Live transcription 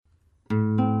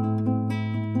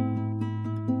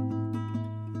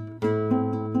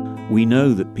We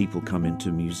know that people come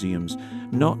into museums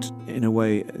not in a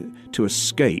way to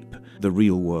escape the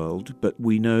real world, but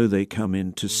we know they come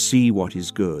in to see what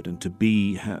is good and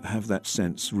to have that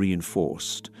sense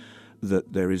reinforced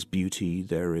that there is beauty,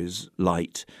 there is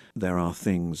light, there are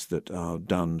things that are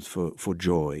done for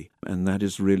joy. And that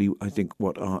is really, I think,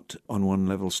 what art on one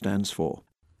level stands for.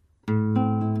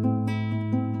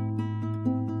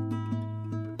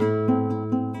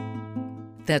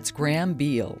 That's Graham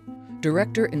Beal,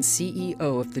 Director and CEO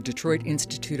of the Detroit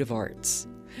Institute of Arts.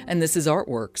 And this is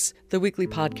Artworks, the weekly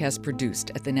podcast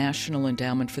produced at the National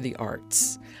Endowment for the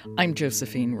Arts. I'm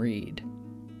Josephine Reed.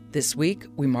 This week,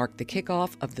 we mark the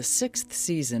kickoff of the 6th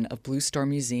season of Blue Star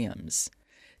Museums.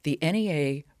 The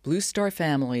NEA, Blue Star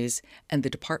Families, and the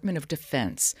Department of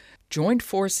Defense joined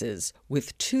forces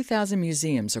with 2,000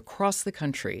 museums across the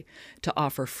country to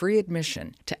offer free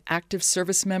admission to active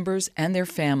service members and their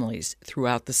families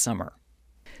throughout the summer.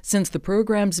 Since the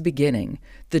program's beginning,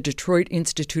 the Detroit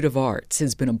Institute of Arts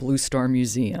has been a Blue Star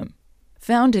museum.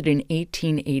 Founded in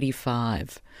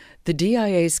 1885, the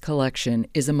DIA's collection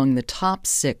is among the top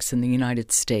 6 in the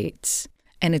United States,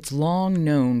 and it's long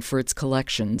known for its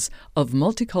collections of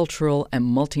multicultural and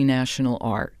multinational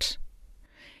art.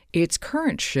 Its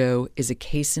current show is a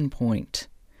case in point.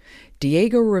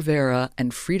 Diego Rivera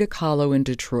and Frida Kalho in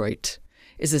Detroit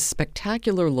is a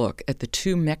spectacular look at the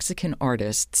two Mexican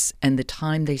artists and the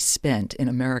time they spent in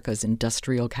America's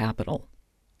industrial capital.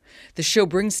 The show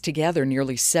brings together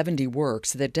nearly 70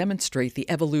 works that demonstrate the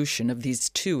evolution of these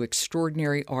two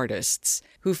extraordinary artists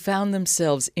who found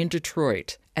themselves in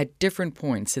Detroit at different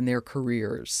points in their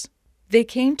careers. They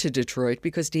came to Detroit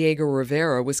because Diego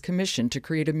Rivera was commissioned to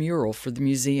create a mural for the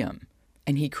museum,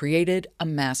 and he created a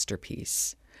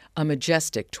masterpiece, a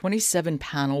majestic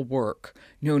 27-panel work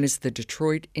known as the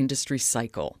Detroit Industry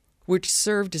Cycle, which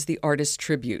served as the artist's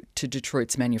tribute to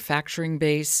Detroit's manufacturing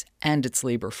base and its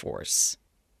labor force.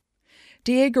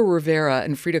 Diego Rivera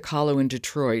and Frida Kalho in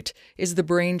Detroit is the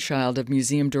brainchild of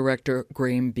museum director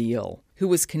Graham Beal, who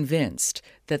was convinced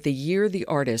that the year the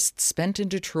artists spent in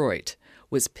Detroit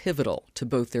was pivotal to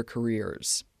both their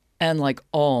careers. And like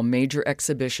all major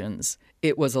exhibitions,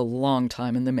 it was a long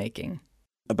time in the making.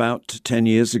 About 10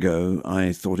 years ago,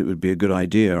 I thought it would be a good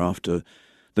idea after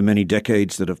the many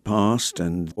decades that have passed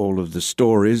and all of the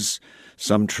stories,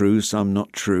 some true, some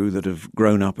not true, that have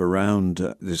grown up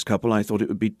around this couple. I thought it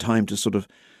would be time to sort of,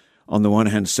 on the one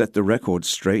hand, set the record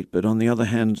straight, but on the other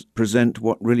hand, present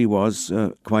what really was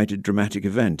quite a dramatic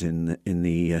event in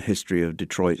the history of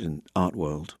Detroit and art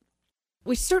world.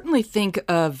 We certainly think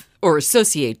of or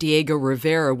associate Diego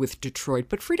Rivera with Detroit,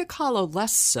 but Frida Kahlo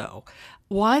less so.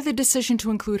 Why the decision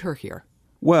to include her here?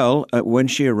 Well, when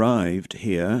she arrived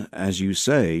here, as you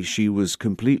say, she was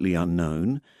completely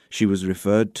unknown. She was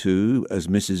referred to as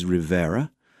Mrs.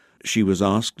 Rivera. She was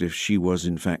asked if she was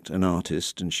in fact an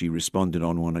artist, and she responded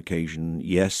on one occasion,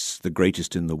 yes, the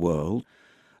greatest in the world.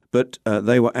 But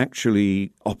they were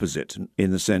actually opposite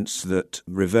in the sense that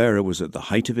Rivera was at the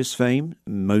height of his fame.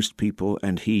 Most people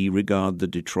and he regard the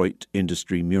Detroit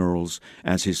industry murals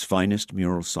as his finest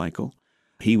mural cycle.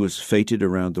 He was feted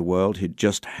around the world. He'd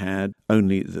just had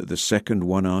only the second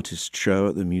one-artist show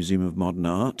at the Museum of Modern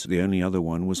Art. The only other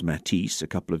one was Matisse a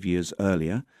couple of years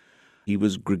earlier. He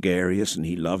was gregarious and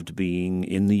he loved being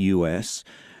in the U.S.,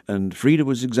 and Frida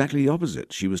was exactly the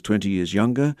opposite. She was 20 years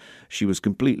younger. She was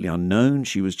completely unknown.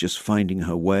 She was just finding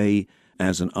her way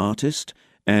as an artist,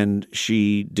 and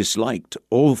she disliked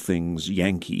all things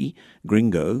Yankee,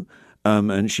 gringo,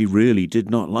 and she really did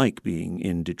not like being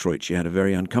in Detroit. She had a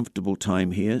very uncomfortable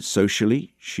time here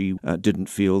socially. She didn't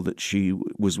feel that she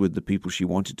was with the people she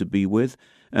wanted to be with.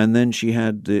 And then she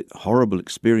had the horrible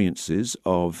experiences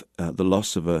of the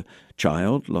loss of a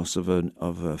child, loss of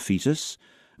a fetus.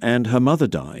 And her mother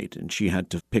died, and she had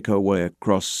to pick her way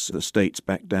across the states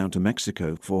back down to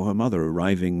Mexico for her mother,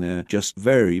 arriving there just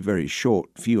very, very short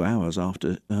few hours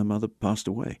after her mother passed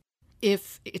away.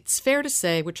 If it's fair to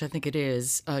say, which I think it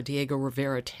is, Diego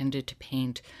Rivera tended to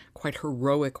paint quite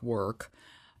heroic work.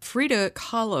 Frida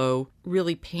Kahlo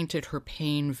really painted her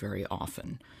pain very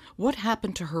often. What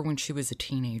happened to her when she was a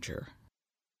teenager?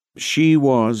 She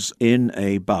was in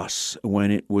a bus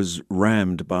when it was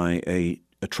rammed by a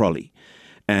trolley.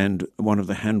 And one of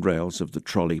the handrails of the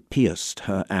trolley pierced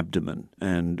her abdomen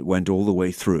and went all the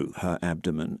way through her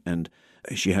abdomen. And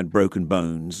she had broken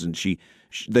bones, and she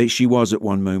was at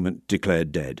one moment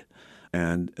declared dead.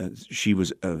 And she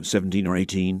was 17 or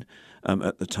 18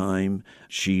 at the time.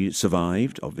 She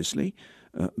survived, obviously,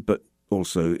 but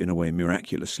also in a way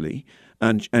miraculously.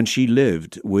 And she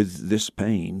lived with this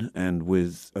pain and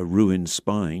with a ruined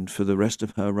spine for the rest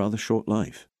of her rather short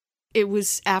life. It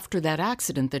was after that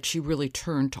accident that she really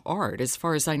turned to art. As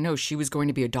far as I know, she was going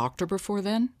to be a doctor before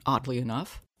then, oddly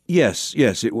enough. Yes,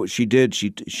 she did.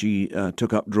 She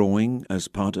took up drawing as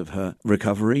part of her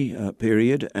recovery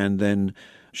period, and then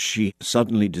she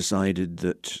suddenly decided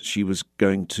that she was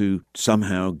going to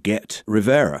somehow get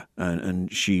Rivera,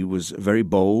 and she was very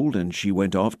bold, and she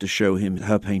went off to show him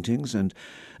her paintings, and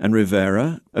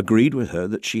Rivera agreed with her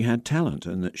that she had talent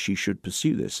and that she should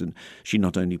pursue this. And she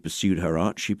not only pursued her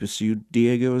art, she pursued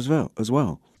Diego as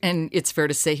well. And it's fair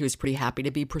to say he was pretty happy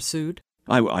to be pursued?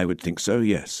 I would think so,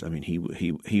 yes. I mean,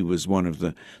 he was one of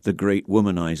the great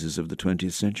womanizers of the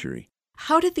 20th century.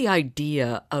 How did the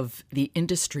idea of the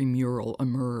industry mural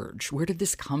emerge? Where did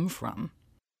this come from?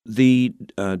 The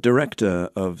director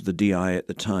of the DI at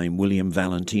the time, William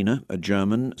Valentina, a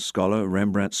German scholar, a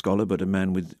Rembrandt scholar, but a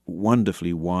man with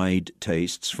wonderfully wide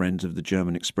tastes, friends of the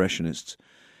German Expressionists,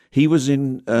 he was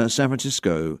in San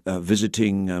Francisco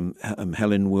visiting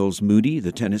Helen Wills Moody,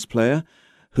 the tennis player,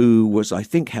 who was, I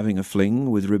think, having a fling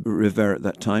with Rivera at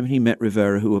that time. He met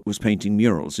Rivera, who was painting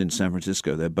murals in San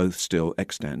Francisco. They're both still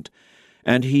extant.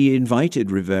 And he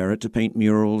invited Rivera to paint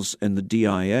murals in the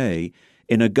DIA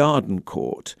in a garden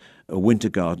court, a winter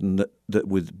garden that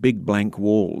with big blank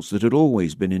walls that had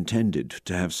always been intended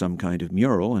to have some kind of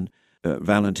mural. And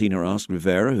Valentina asked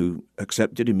Rivera, who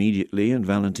accepted immediately, and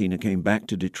Valentina came back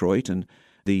to Detroit, and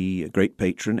the great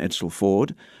patron, Edsel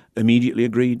Ford, immediately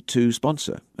agreed to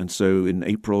sponsor. And so in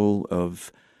April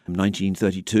of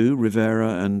 1932,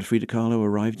 Rivera and Frida Kahlo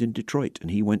arrived in Detroit,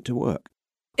 and he went to work.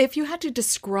 If you had to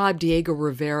describe Diego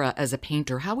Rivera as a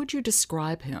painter, how would you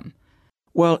describe him?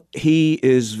 Well, he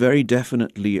is very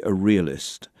definitely a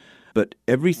realist, but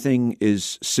everything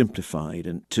is simplified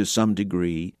and to some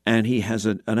degree, and he has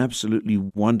an absolutely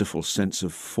wonderful sense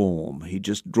of form. He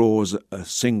just draws a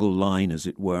single line, as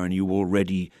it were, and you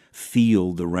already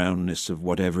feel the roundness of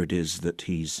whatever it is that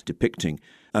he's depicting.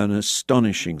 An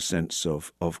astonishing sense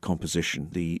of composition.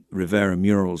 The Rivera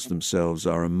murals themselves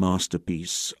are a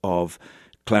masterpiece of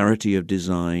clarity of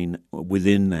design.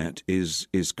 Within that is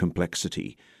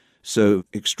complexity. So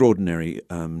extraordinary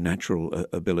natural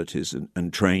abilities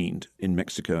and trained in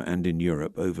Mexico and in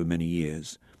Europe over many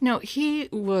years. Now, he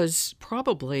was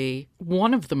probably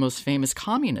one of the most famous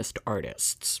communist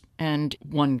artists, and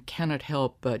one cannot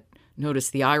help but notice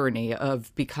the irony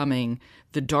of becoming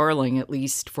the darling, at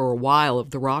least for a while, of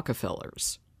the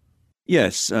Rockefellers.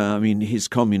 Yes, I mean, his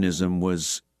communism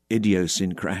was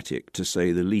idiosyncratic, to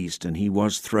say the least, and he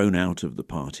was thrown out of the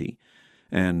party.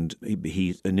 And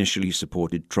he initially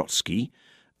supported Trotsky,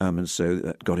 and so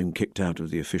that got him kicked out of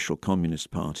the official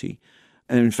Communist Party.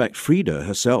 And in fact, Frida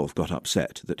herself got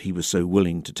upset that he was so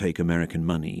willing to take American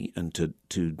money and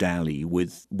to dally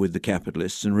with the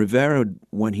capitalists. And Rivera,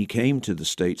 when he came to the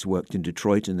States, worked in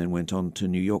Detroit and then went on to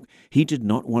New York. He did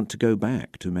not want to go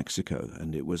back to Mexico,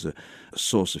 and it was a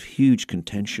source of huge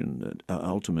contention that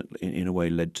ultimately, in a way,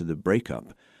 led to the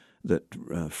breakup. That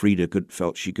Frida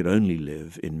felt she could only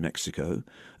live in Mexico,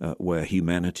 where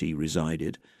humanity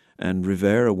resided, and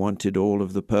Rivera wanted all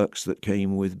of the perks that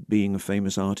came with being a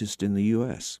famous artist in the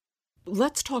U.S.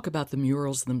 Let's talk about the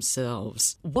murals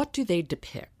themselves. What do they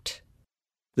depict?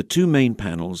 The two main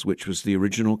panels, which was the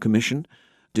original commission,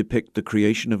 depict the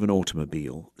creation of an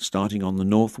automobile, starting on the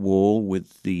north wall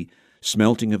with the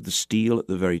smelting of the steel at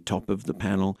the very top of the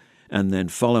panel, and then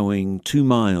following 2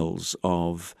 miles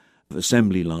of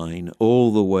assembly line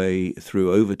all the way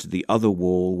through over to the other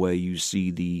wall where you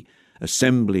see the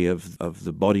assembly of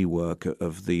the bodywork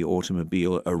of the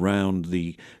automobile around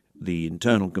the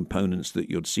internal components that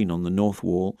you'd seen on the north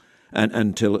wall, and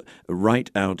until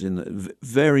right out in the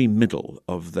very middle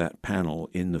of that panel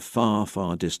in the far,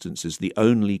 far distance is the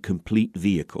only complete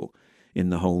vehicle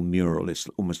in the whole mural. It's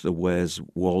almost a Where's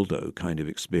Waldo kind of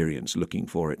experience looking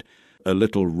for it. A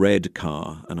little red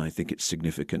car, and I think it's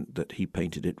significant that he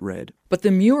painted it red. But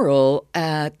the mural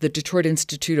at the Detroit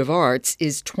Institute of Arts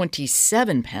is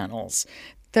 27 panels.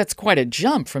 That's quite a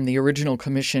jump from the original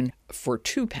commission for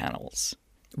 2 panels.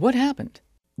 What happened?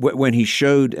 When he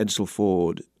showed Edsel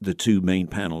Ford the 2 main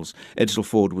panels, Edsel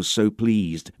Ford was so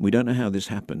pleased. We don't know how this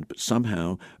happened, but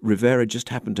somehow Rivera just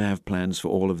happened to have plans for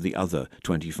all of the other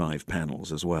 25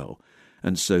 panels as well.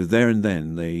 And so there and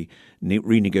then they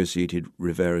renegotiated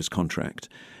Rivera's contract,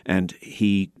 and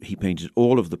he painted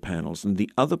all of the panels. And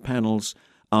the other panels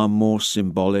are more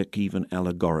symbolic, even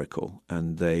allegorical,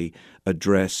 and they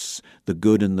address the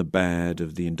good and the bad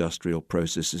of the industrial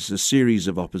process. It's a series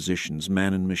of oppositions,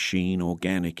 man and machine,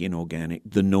 organic, inorganic,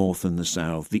 the North and the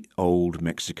South, the old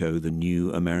Mexico, the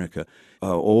new America,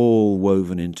 are all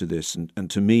woven into this. And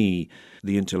to me,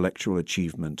 the intellectual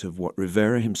achievement of what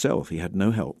Rivera himself, he had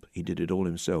no help, he did it all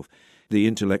himself, the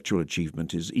intellectual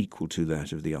achievement is equal to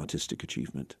that of the artistic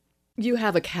achievement. You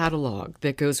have a catalog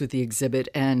that goes with the exhibit,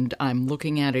 and I'm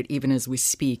looking at it even as we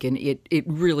speak, and it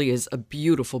really is a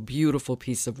beautiful, beautiful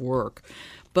piece of work.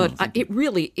 But it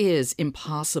really is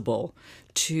impossible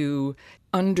to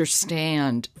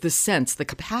understand the sense, the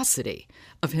capacity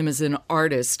of him as an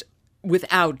artist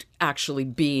without actually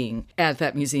being at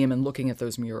that museum and looking at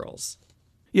those murals.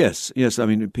 Yes. I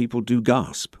mean, people do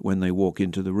gasp when they walk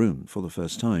into the room for the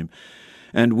first time.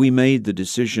 And we made the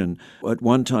decision, at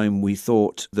one time we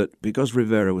thought that because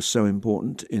Rivera was so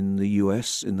important in the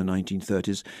US in the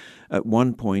 1930s, at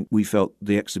one point we felt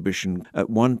the exhibition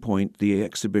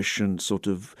sort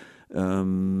of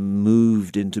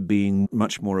moved into being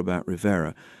much more about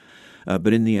Rivera.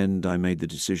 But in the end, I made the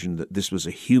decision that this was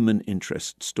a human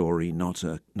interest story, not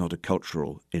a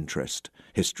cultural interest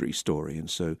history story. And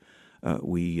so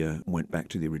we went back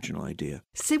to the original idea.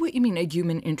 Say what you mean, a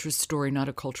human interest story, not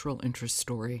a cultural interest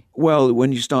story. Well,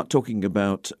 when you start talking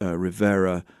about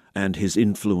Rivera and his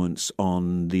influence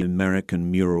on the American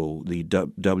mural, the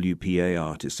WPA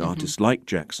artists like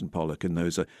Jackson Pollock and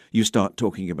those, you start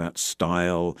talking about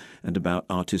style and about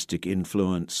artistic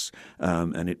influence,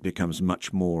 and it becomes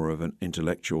much more of an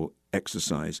intellectual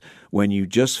exercise. When you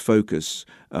just focus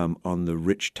on the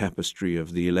rich tapestry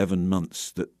of the 11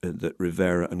 months that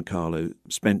Rivera and Kalho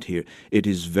spent here, it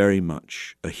is very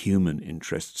much a human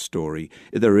interest story.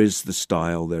 There is the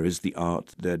style, there is the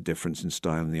art, their difference in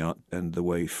style and the art and the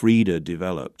way Frida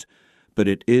developed, but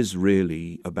it is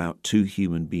really about two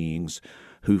human beings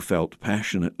who felt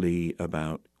passionately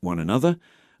about one another,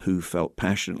 who felt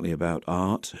passionately about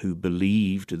art, who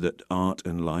believed that art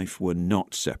and life were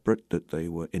not separate, that they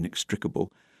were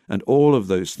inextricable. And all of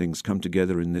those things come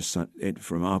together in this,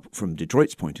 from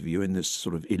Detroit's point of view, in this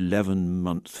sort of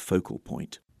 11-month focal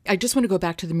point. I just want to go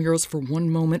back to the murals for one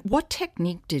moment. What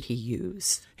technique did he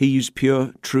use? He used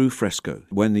pure, true fresco.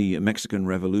 When the Mexican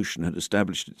Revolution had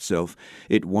established itself,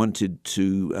 it wanted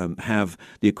to have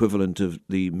the equivalent of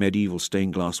the medieval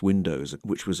stained glass windows,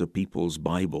 which was a people's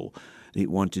Bible. It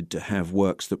wanted to have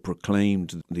works that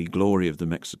proclaimed the glory of the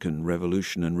Mexican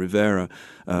Revolution, and Rivera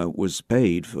was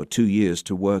paid for 2 years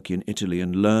to work in Italy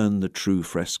and learn the true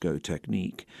fresco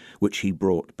technique, which he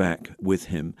brought back with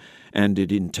him. And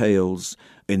it entails,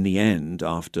 in the end,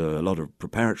 after a lot of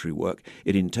preparatory work,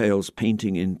 it entails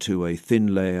painting into a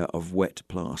thin layer of wet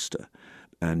plaster.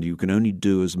 And you can only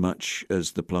do as much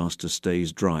as the plaster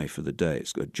stays dry for the day.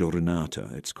 It's a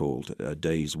giornata, it's called, a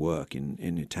day's work in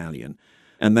Italian.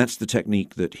 And that's the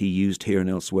technique that he used here and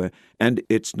elsewhere. And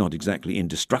it's not exactly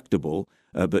indestructible,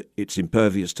 but it's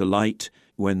impervious to light.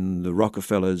 When the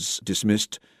Rockefellers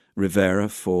dismissed Rivera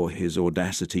for his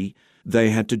audacity,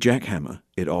 they had to jackhammer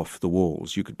it off the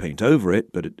walls. You could paint over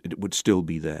it, but it would still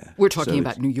be there. We're talking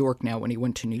about New York now, when he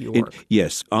went to New York.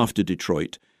 Yes, after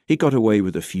Detroit. He got away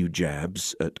with a few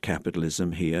jabs at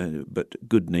capitalism here, but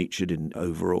good-natured in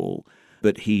overall.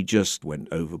 But he just went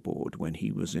overboard when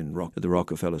he was in the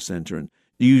Rockefeller Center. And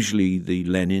usually the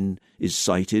Lenin is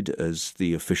cited as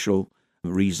the official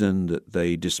reason that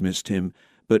they dismissed him.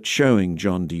 But showing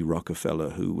John D.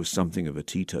 Rockefeller, who was something of a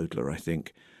teetotaler, I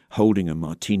think, holding a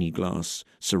martini glass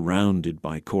surrounded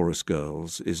by chorus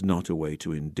girls is not a way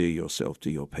to endear yourself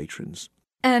to your patrons.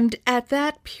 And at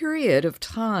that period of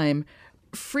time,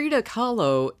 Frida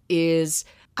Kahlo is,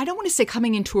 I don't want to say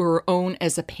coming into her own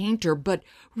as a painter, but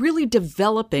really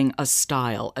developing a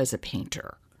style as a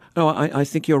painter. No, I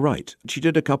think you're right. She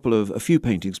did a few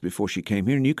paintings before she came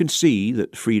here, and you can see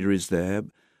that Frida is there,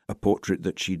 a portrait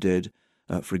that she did,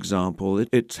 for example.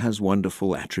 It has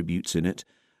wonderful attributes in it,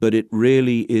 but it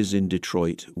really is in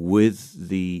Detroit with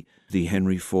the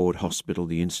Henry Ford Hospital,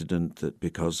 the incident that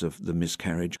because of the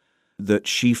miscarriage, that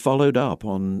she followed up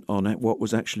on what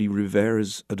was actually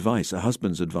Rivera's advice. Her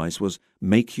husband's advice was,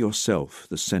 make yourself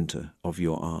the center of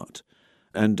your art.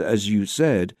 And as you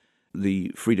said,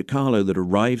 the Frida Kahlo that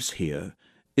arrives here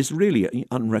is really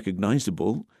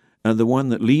unrecognizable. And the one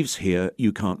that leaves here,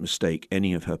 you can't mistake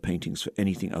any of her paintings for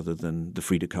anything other than the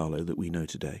Frida Kahlo that we know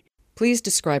today. Please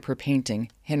describe her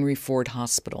painting, Henry Ford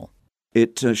Hospital.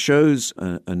 It shows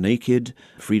a naked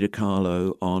Frida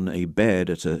Kahlo on a bed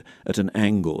at an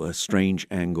angle, a strange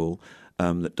angle,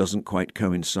 that doesn't quite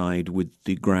coincide with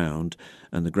the ground.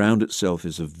 And the ground itself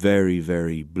is a very,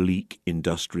 very bleak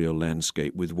industrial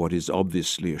landscape with what is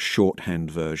obviously a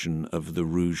shorthand version of the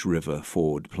Rouge River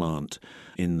Ford plant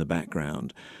in the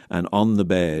background. And on the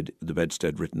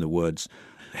bedstead written the words,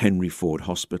 Henry Ford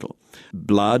Hospital.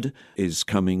 Blood is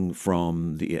coming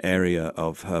from the area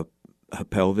of her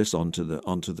pelvis onto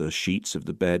the sheets of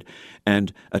the bed,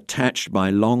 and attached by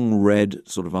long red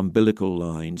sort of umbilical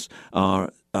lines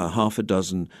are half a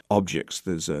dozen objects.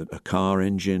 There's a car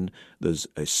engine, there's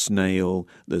a snail,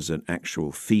 there's an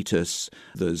actual fetus,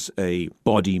 there's a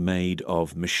body made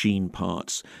of machine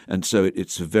parts. And so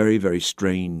it's a very, very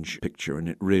strange picture, and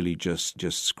it really just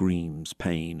screams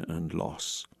pain and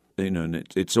loss. And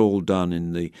it's all done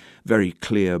in the very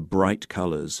clear, bright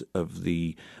colors of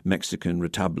the Mexican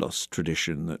retablos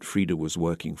tradition that Frida was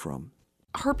working from.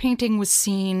 Her painting was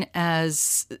seen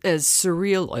as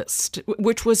surrealist,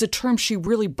 which was a term she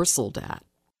really bristled at.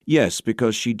 Yes,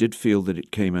 because she did feel that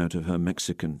it came out of her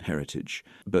Mexican heritage.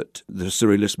 But the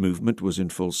Surrealist movement was in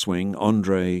full swing.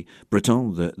 André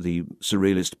Breton, the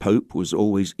Surrealist Pope, was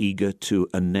always eager to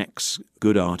annex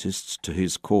good artists to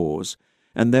his cause.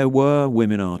 And there were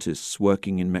women artists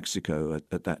working in Mexico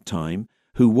at that time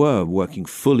who were working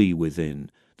fully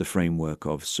within the framework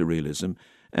of Surrealism.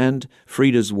 And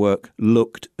Frida's work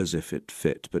looked as if it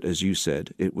fit. But as you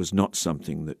said, it was not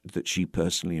something that she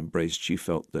personally embraced. She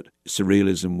felt that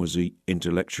Surrealism was an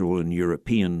intellectual and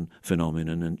European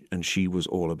phenomenon, and she was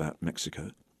all about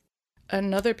Mexico.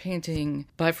 Another painting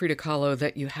by Frida Kahlo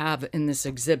that you have in this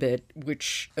exhibit,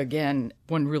 which, again,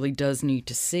 one really does need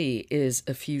to see, is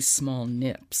A Few Small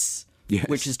Nips, yes.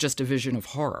 Which is just a vision of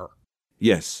horror.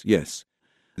 Yes.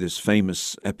 This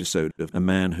famous episode of a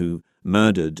man who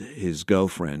murdered his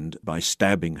girlfriend by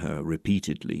stabbing her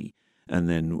repeatedly, and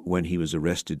then when he was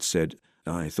arrested said,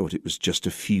 "I thought it was just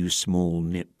a few small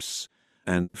nips."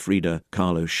 And Frida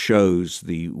Kahlo shows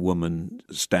the woman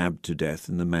stabbed to death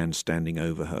and the man standing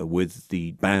over her with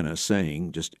the banner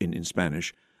saying, just in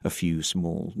Spanish, "a few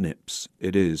small nips."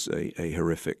 It is a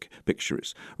horrific picture.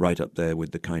 It's right up there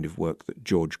with the kind of work that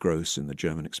George Gross and the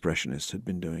German Expressionists had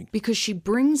been doing. Because she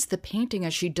brings the painting,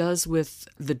 as she does with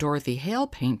the Dorothy Hale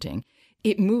painting,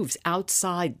 it moves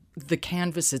outside the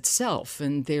canvas itself,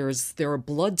 and there are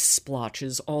blood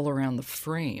splotches all around the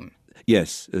frame.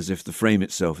 Yes, as if the frame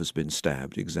itself has been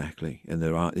stabbed, exactly. And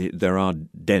there are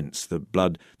dents, there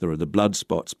are the blood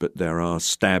spots, but there are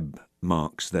stab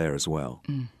marks there as well.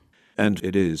 Mm. And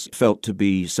it is felt to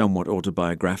be somewhat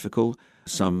autobiographical,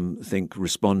 some think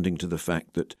responding to the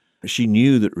fact that she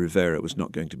knew that Rivera was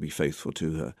not going to be faithful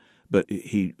to her, but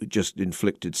he just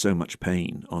inflicted so much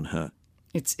pain on her.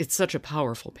 It's such a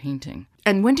powerful painting.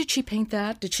 And when did she paint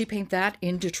that? Did she paint that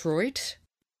in Detroit?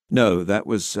 No, that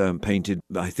was painted,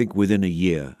 I think, within a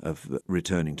year of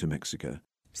returning to Mexico.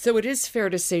 So it is fair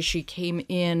to say she came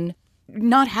in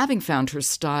not having found her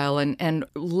style and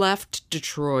left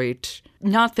Detroit,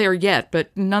 not there yet,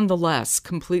 but nonetheless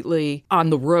completely on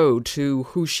the road to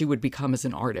who she would become as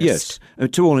an artist. Yes,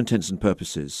 to all intents and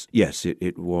purposes, yes,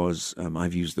 it was,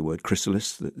 I've used the word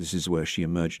chrysalis, that this is where she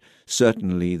emerged.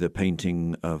 Certainly the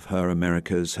painting of her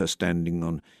Americas, her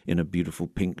standing in a beautiful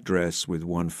pink dress with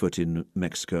one foot in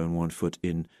Mexico and one foot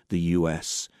in the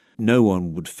US. No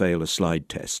one would fail a slide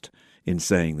test in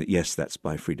saying that, yes, that's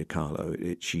by Frida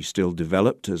Kahlo. She still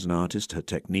developed as an artist, her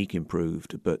technique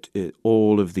improved, but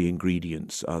all of the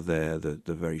ingredients are there, the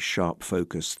very sharp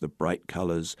focus, the bright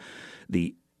colors,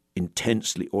 the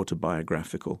intensely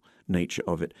autobiographical nature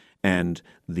of it, and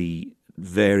the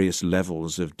various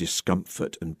levels of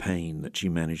discomfort and pain that she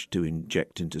managed to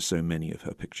inject into so many of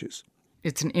her pictures.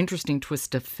 It's an interesting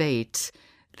twist of fate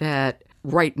that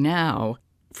right now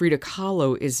Frida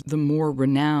Kahlo is the more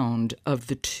renowned of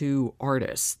the two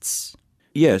artists.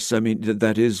 Yes, I mean,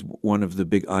 that is one of the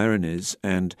big ironies,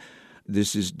 and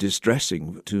this is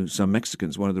distressing to some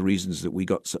Mexicans. One of the reasons that we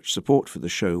got such support for the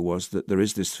show was that there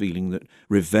is this feeling that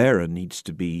Rivera needs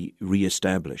to be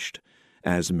reestablished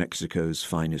as Mexico's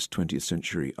finest 20th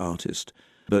century artist.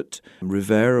 But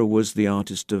Rivera was the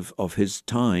artist of his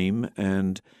time,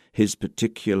 and his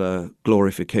particular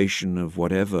glorification of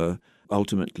whatever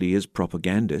ultimately is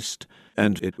propagandist,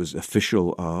 and it was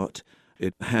official art.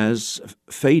 It has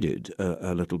faded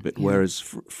a little bit, whereas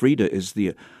Frida is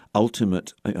the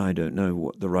ultimate, I don't know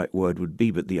what the right word would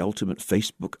be, but the ultimate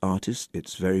Facebook artist.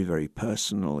 It's very, very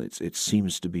personal. It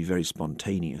seems to be very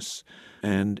spontaneous.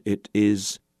 And it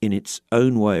is, in its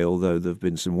own way, although there have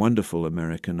been some wonderful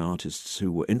American artists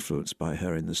who were influenced by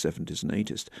her in the 70s and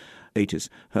 80s,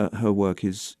 her work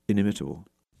is inimitable.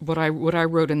 What I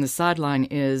wrote in the sideline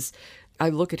is, I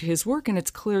look at his work and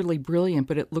it's clearly brilliant,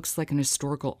 but it looks like an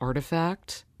historical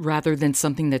artifact rather than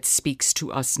something that speaks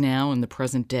to us now in the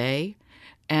present day.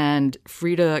 And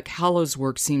Frida Kalho's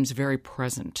work seems very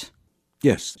present.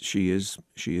 Yes, she is.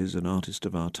 She is an artist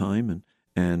of our time,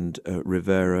 and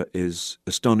Rivera is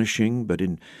astonishing, but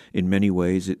in many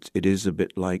ways it is a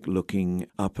bit like looking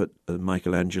up at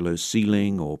Michelangelo's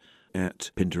ceiling or at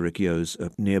Pinturicchio's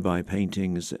nearby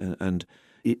paintings, and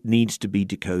it needs to be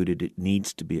decoded, it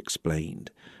needs to be explained,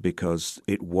 because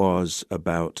it was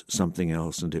about something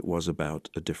else and it was about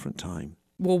a different time.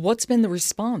 Well, what's been the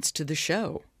response to the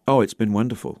show? Oh, it's been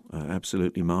wonderful,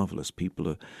 absolutely marvelous. People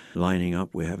are lining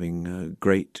up. We're having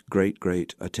great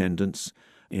attendance.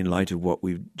 In light of what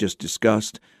we've just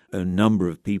discussed, a number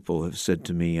of people have said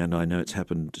to me, and I know it's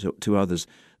happened to others,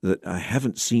 that I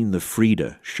haven't seen the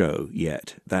Frida show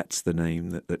yet. That's the name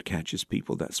that catches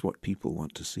people. That's what people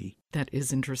want to see. That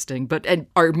is interesting. But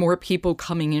are more people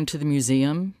coming into the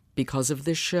museum because of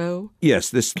this show? Yes,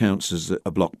 this counts as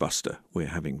a blockbuster. We're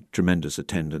having tremendous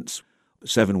attendance.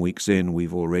 7 weeks in,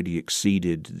 we've already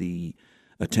exceeded the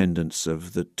attendance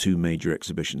of the 2 major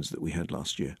exhibitions that we had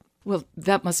last year. Well,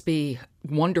 that must be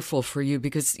wonderful for you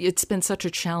because it's been such a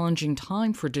challenging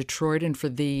time for Detroit and for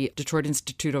the Detroit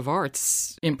Institute of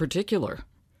Arts in particular.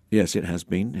 Yes, it has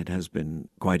been. It has been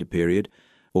quite a period.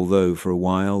 Although for a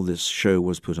while this show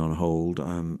was put on hold,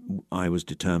 I was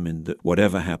determined that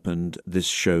whatever happened, this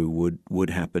show would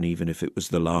happen even if it was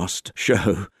the last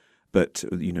show. But,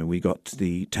 we got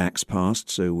the tax passed,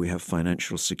 so we have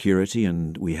financial security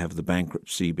and we have the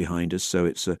bankruptcy behind us. So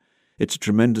it's a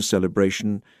tremendous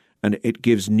celebration, and it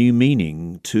gives new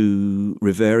meaning to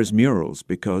Rivera's murals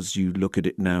because you look at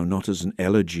it now not as an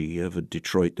elegy of a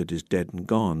Detroit that is dead and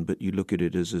gone, but you look at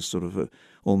it as a sort of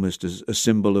almost as a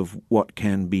symbol of what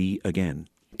can be again.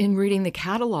 In reading the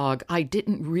catalog, I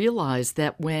didn't realize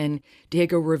that when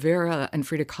Diego Rivera and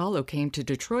Frida Kahlo came to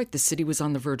Detroit, the city was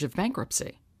on the verge of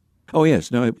bankruptcy. Oh,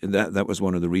 yes. No, that was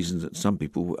one of the reasons that some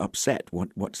people were upset.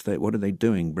 What are they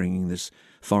doing, bringing this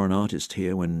foreign artist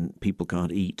here when people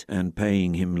can't eat and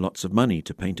paying him lots of money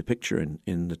to paint a picture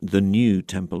in the new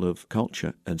Temple of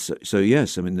Culture? And so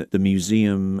yes, I mean, the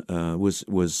museum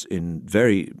was in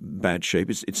very bad shape.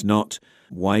 It's not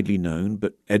widely known,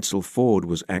 but Edsel Ford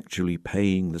was actually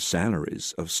paying the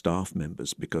salaries of staff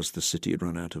members because the city had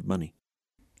run out of money.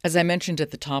 As I mentioned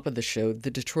at the top of the show, the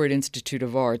Detroit Institute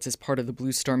of Arts is part of the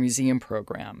Blue Star Museum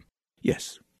program.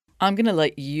 Yes. I'm going to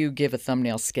let you give a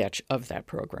thumbnail sketch of that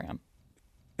program.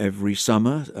 Every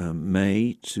summer,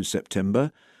 May to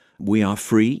September, we are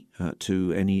free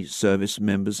to any service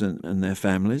members and their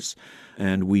families,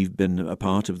 and we've been a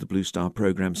part of the Blue Star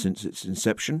program since its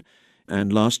inception.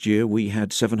 And last year, we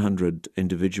had 700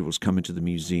 individuals come into the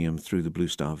museum through the Blue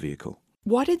Star vehicle.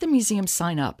 Why did the museum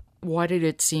sign up? Why did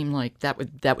it seem like that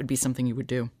would be something you would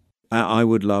do? I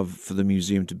would love for the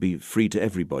museum to be free to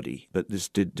everybody, but this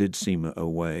did seem a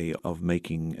way of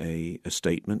making a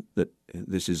statement that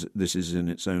this is in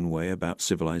its own way about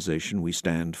civilization. We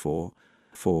stand for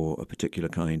a particular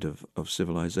kind of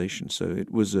civilization. So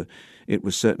it was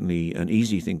certainly an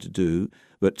easy thing to do.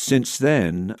 But since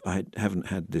then, I haven't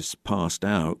had this passed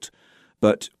out.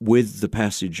 But with the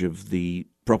passage of the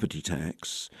property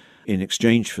tax, in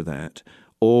exchange for that,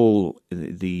 all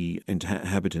the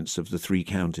inhabitants of the 3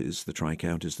 counties, the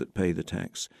tri-counties that pay the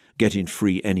tax, get in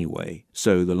free anyway.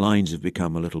 So the lines have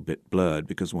become a little bit blurred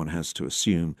because one has to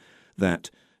assume that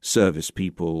service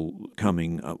people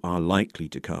coming are likely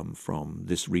to come from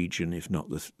this region, if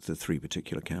not the 3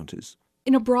 particular counties.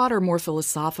 In a broader, more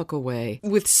philosophical way,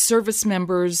 with service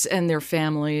members and their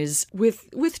families,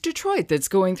 with Detroit that's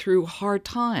going through hard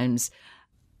times,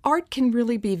 art can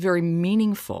really be very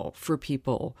meaningful for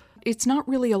people. It's not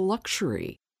really a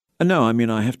luxury. No, I mean,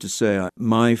 I have to say,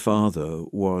 my father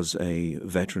was a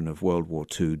veteran of World War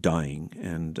II dying,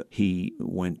 and he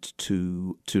went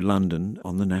to London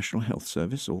on the National Health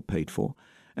Service, all paid for,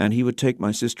 and he would take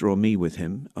my sister or me with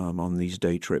him on these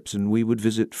day trips, and we would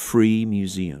visit free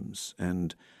museums,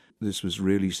 and this was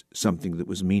really something that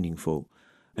was meaningful.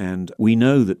 And we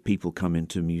know that people come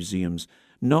into museums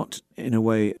not in a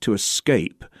way to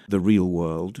escape the real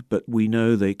world, but we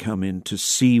know they come in to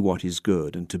see what is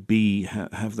good and to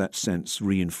have that sense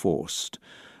reinforced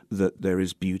that there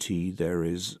is beauty, there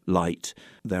is light,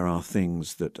 there are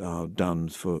things that are done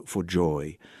for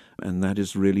joy. And that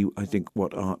is really, I think,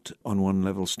 what art on one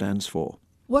level stands for.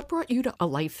 What brought you to a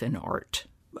life in art?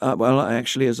 Well,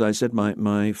 actually, as I said,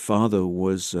 my father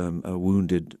was a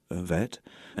wounded vet,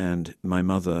 and my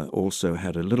mother also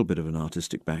had a little bit of an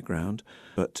artistic background,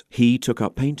 but he took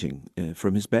up painting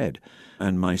from his bed.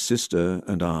 And my sister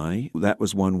and I, that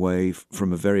was one way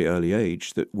from a very early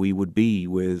age that we would be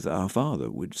with our father.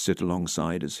 We'd sit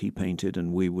alongside as he painted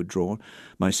and we would draw.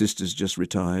 My sister's just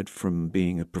retired from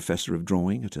being a professor of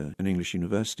drawing at an English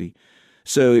university.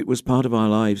 So it was part of our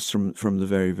lives from the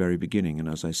very, very beginning. And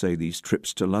as I say, these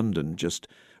trips to London just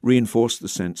reinforced the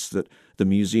sense that the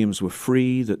museums were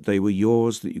free, that they were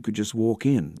yours, that you could just walk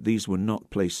in. These were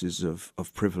not places of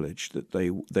privilege, that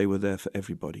they were there for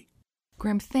everybody.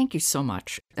 Graham, thank you so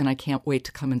much, and I can't wait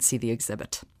to come and see the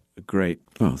exhibit. Great.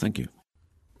 Well, thank you.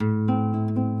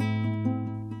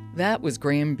 That was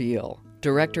Graham Beal,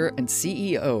 Director and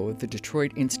CEO of the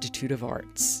Detroit Institute of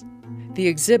Arts. The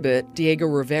exhibit, Diego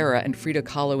Rivera and Frida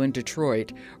Kalho in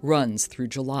Detroit, runs through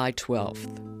July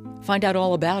 12th. Find out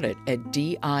all about it at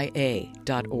dia.org.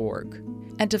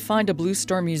 And to find a Blue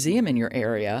Star Museum in your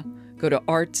area, go to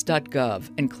arts.gov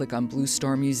and click on Blue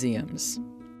Star Museums.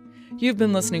 You've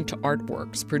been listening to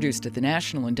Artworks, produced at the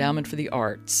National Endowment for the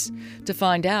Arts. To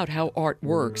find out how art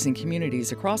works in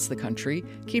communities across the country,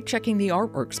 keep checking the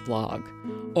Artworks blog,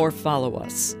 or follow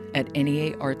us at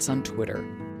NEA Arts on Twitter.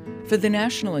 For the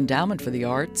National Endowment for the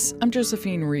Arts, I'm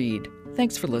Josephine Reed.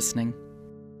 Thanks for listening.